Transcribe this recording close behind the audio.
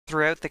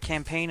Throughout the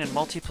campaign and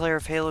multiplayer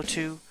of Halo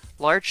 2,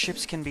 large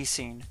ships can be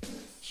seen.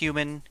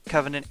 Human,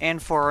 Covenant,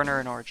 and Forerunner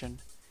in origin.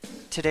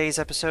 Today's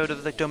episode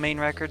of the Domain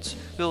Records,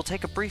 we will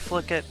take a brief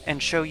look at and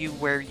show you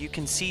where you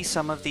can see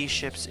some of these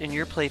ships in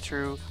your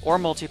playthrough or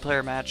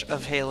multiplayer match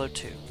of Halo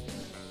 2.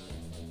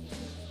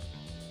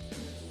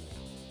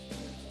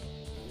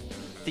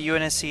 The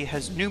UNSC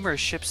has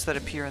numerous ships that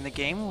appear in the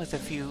game, with a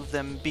few of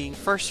them being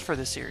first for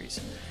the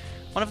series.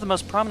 One of the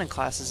most prominent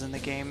classes in the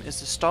game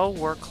is the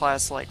Stalwart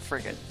class light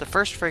frigate, the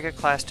first frigate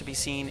class to be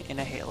seen in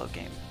a Halo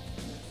game.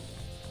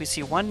 We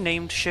see one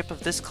named ship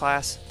of this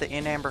class, the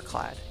In Amber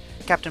Clad,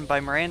 captained by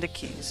Miranda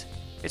Keyes.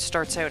 It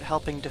starts out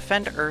helping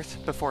defend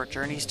Earth before it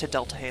journeys to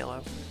Delta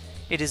Halo.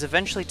 It is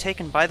eventually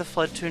taken by the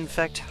Flood to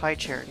infect High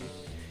Charity.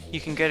 You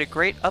can get a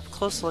great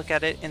up-close look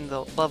at it in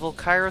the level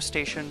Cairo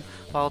Station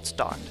while it's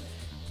docked.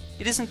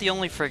 It isn't the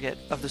only frigate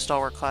of the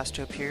Stalwart class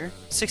to appear.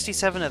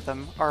 67 of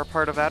them are a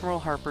part of Admiral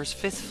Harper's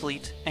 5th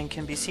Fleet and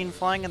can be seen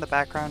flying in the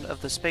background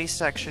of the space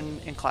section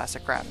in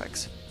classic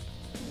graphics.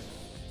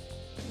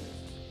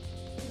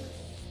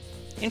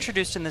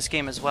 Introduced in this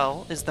game as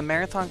well is the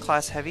Marathon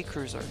class heavy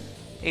cruiser.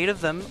 8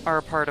 of them are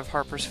a part of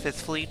Harper's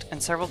 5th Fleet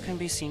and several can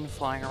be seen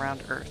flying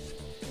around Earth.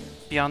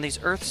 Beyond these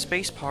Earth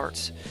space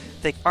parts,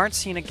 they aren't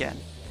seen again.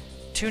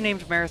 2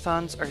 named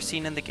Marathons are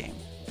seen in the game.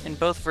 In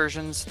both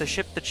versions, the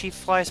ship the Chief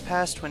flies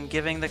past when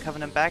giving the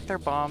Covenant back their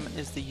bomb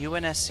is the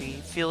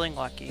UNSC Feeling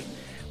Lucky,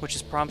 which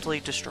is promptly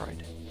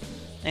destroyed.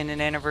 In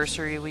an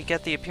anniversary, we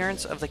get the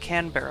appearance of the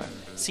Canberra,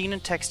 seen in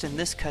text in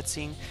this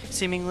cutscene,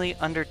 seemingly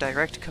under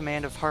direct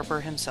command of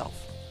Harper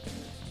himself.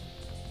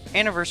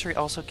 Anniversary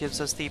also gives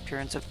us the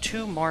appearance of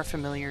 2 more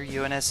familiar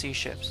UNSC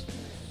ships,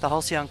 the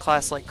Halcyon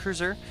class light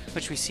cruiser,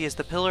 which we see as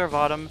the Pillar of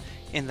Autumn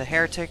in the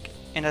Heretic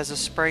and as a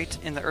sprite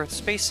in the Earth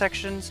space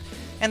sections,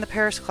 and the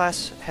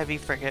Paris-class heavy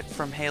frigate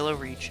from Halo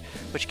Reach,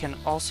 which can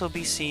also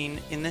be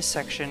seen in this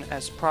section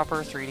as proper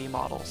 3D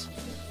models.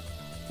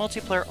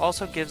 Multiplayer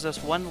also gives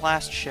us one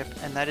last ship,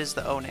 and that is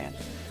the Onan,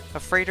 a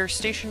freighter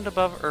stationed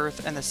above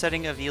Earth and the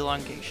setting of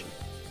Elongation.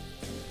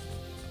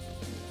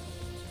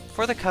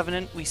 For the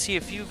Covenant, we see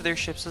a few of their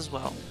ships as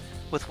well,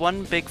 with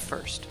one big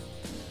first.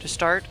 To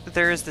start,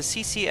 there is the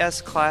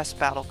CCS-class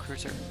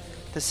battlecruiser,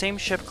 the same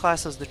ship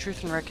class as the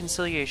Truth and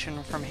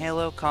Reconciliation from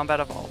Halo Combat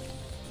Evolved.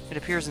 It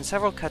appears in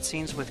several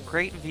cutscenes with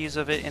great views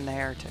of it in the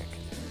Heretic.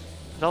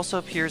 It also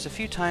appears a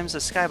few times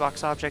as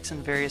skybox objects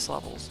in various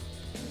levels.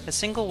 A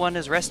single one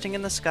is resting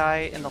in the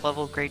sky in the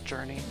level Great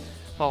Journey,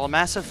 while a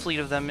massive fleet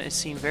of them is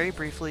seen very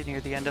briefly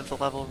near the end of the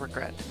level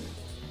Regret.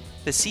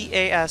 The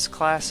CAS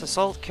class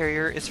assault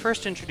carrier is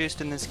first introduced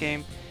in this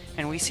game,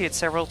 and we see it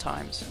several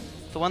times.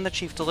 The one the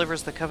Chief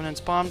delivers the Covenant's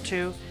bomb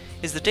to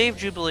is the Day of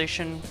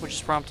Jubilation, which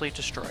is promptly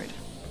destroyed.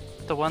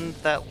 The one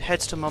that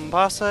heads to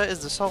Mombasa is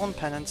the Solemn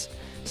Penance,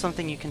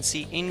 something you can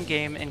see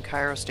in-game in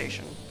Cairo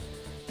Station.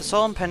 The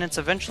Solemn Penance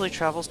eventually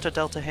travels to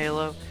Delta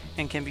Halo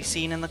and can be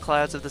seen in the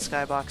clouds of the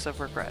skybox of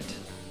Regret.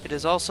 It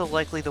is also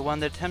likely the one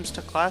that attempts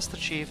to class the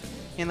Chief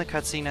in the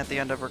cutscene at the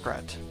end of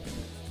Regret.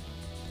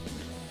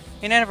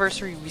 In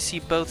Anniversary, we see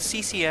both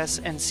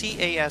CCS and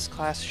CAS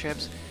class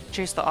ships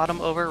chase the Autumn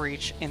over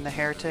Reach in the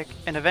Heretic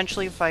and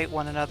eventually fight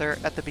one another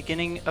at the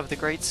beginning of the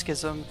Great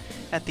Schism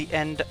at the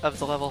end of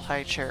the level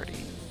High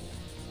Charity.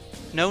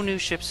 No new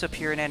ships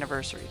appear in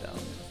Anniversary though.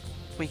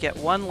 We get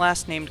one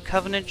last named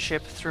Covenant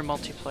ship through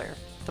multiplayer.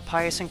 The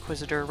Pious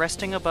Inquisitor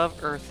resting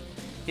above Earth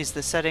is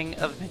the setting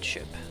of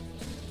Midship.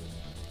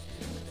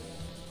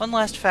 One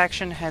last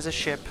faction has a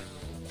ship,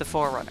 the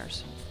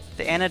Forerunners.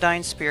 The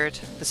Anodyne Spirit,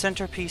 the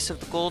centerpiece of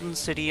the Golden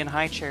City in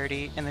High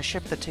Charity, and the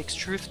ship that takes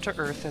truth to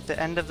Earth at the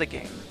end of the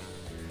game.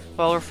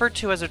 While referred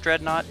to as a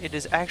dreadnought, it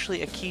is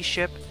actually a key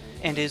ship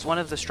and is one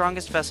of the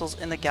strongest vessels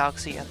in the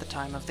galaxy at the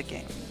time of the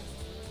game.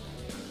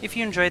 If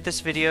you enjoyed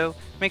this video,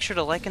 make sure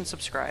to like and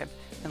subscribe,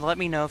 and let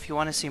me know if you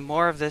want to see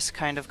more of this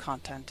kind of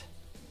content.